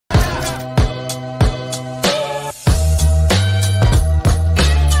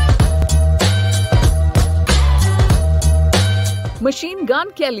Machine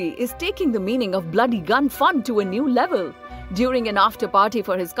Gun Kelly is taking the meaning of bloody gun fun to a new level. During an after-party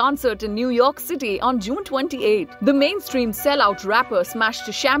for his concert in New York City on June 28, the mainstream sellout rapper smashed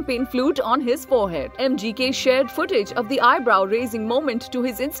a champagne flute on his forehead. MGK shared footage of the eyebrow-raising moment to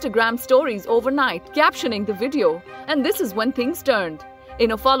his Instagram stories overnight, captioning the video, "And this is when things turned."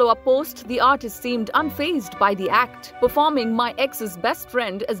 In a follow-up post, the artist seemed unfazed by the act, performing "My Ex's Best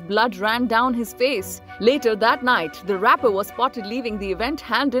Friend" as blood ran down his face. Later that night, the rapper was spotted leaving the event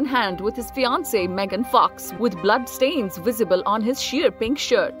hand-in-hand with his fiancée Megan Fox, with blood stains visible on his sheer pink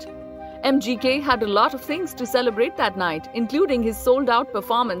shirt. MGK had a lot of things to celebrate that night, including his sold-out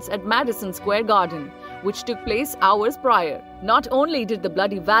performance at Madison Square Garden, which took place hours prior. Not only did the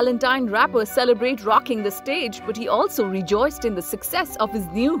Bloody Valentine rapper celebrate rocking the stage, but he also rejoiced in the success of his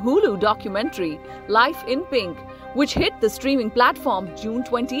new Hulu documentary, Life in Pink, which hit the streaming platform June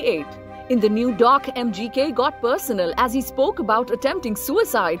 28. In the new doc, MGK got personal as he spoke about attempting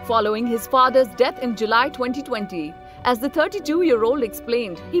suicide following his father's death in July 2020. As the 32-year-old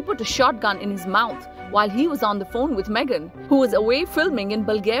explained, he put a shotgun in his mouth while he was on the phone with Megan, who was away filming in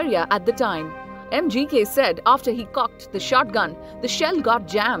Bulgaria at the time. MGK said after he cocked the shotgun, the shell got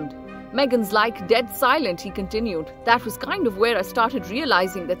jammed. "Megan's like dead silent," he continued. "That was kind of where I started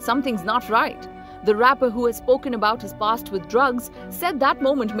realizing that something's not right." The rapper, who has spoken about his past with drugs, said that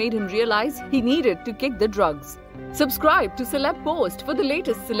moment made him realize he needed to kick the drugs. Subscribe to Celeb Post for the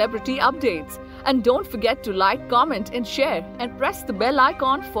latest celebrity updates. And don't forget to like, comment and share, and press the bell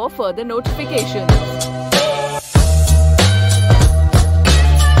icon for further notifications.